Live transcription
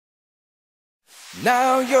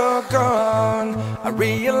Now you're gone, I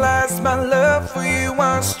realize my love for you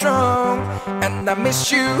was strong, and I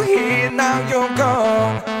miss you here. Now you're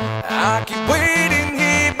gone, I keep waiting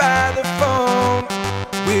here by the phone,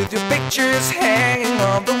 with your pictures hanging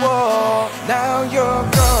on the wall. Now you're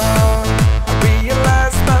gone, I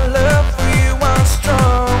realize my love for you was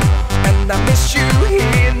strong, and I miss you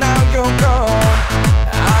here. Now you're gone,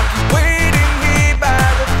 I keep waiting here by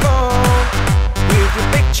the phone, with your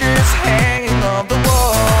pictures hanging on the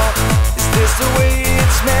wall. Is this the way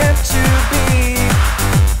it's meant to be?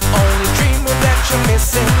 Only dreamer that you're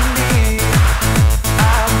missing me.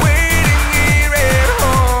 I'm waiting here at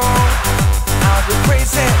home. I'll go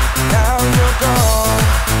crazy, now you're gone.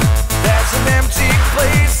 There's an empty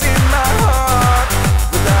place in my heart.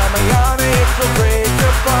 Without my honor it will break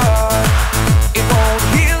apart. It won't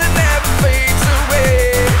heal, it never fades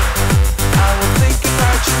away. I will think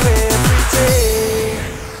about you every day.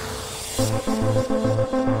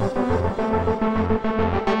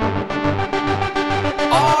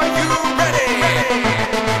 Are you ready?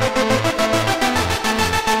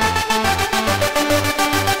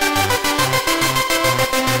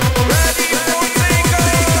 Ready for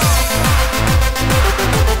takeoff?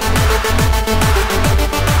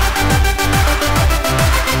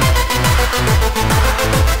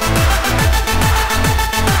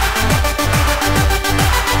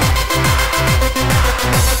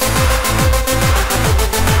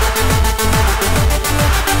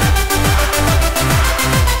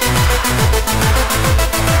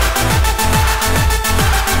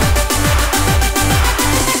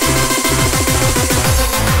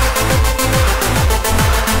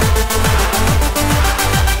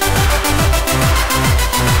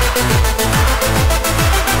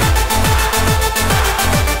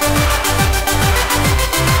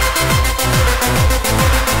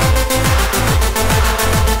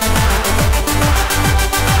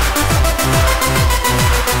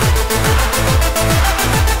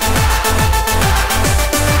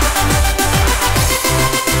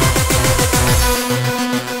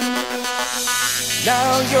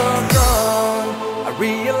 Now you're gone, I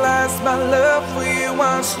realize my love for you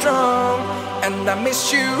was strong, and I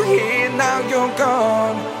miss you here. Now you're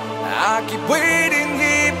gone, I keep waiting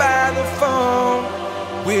here by the phone,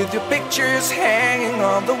 with your pictures hanging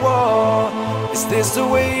on the wall. Is this the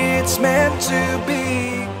way it's meant to be?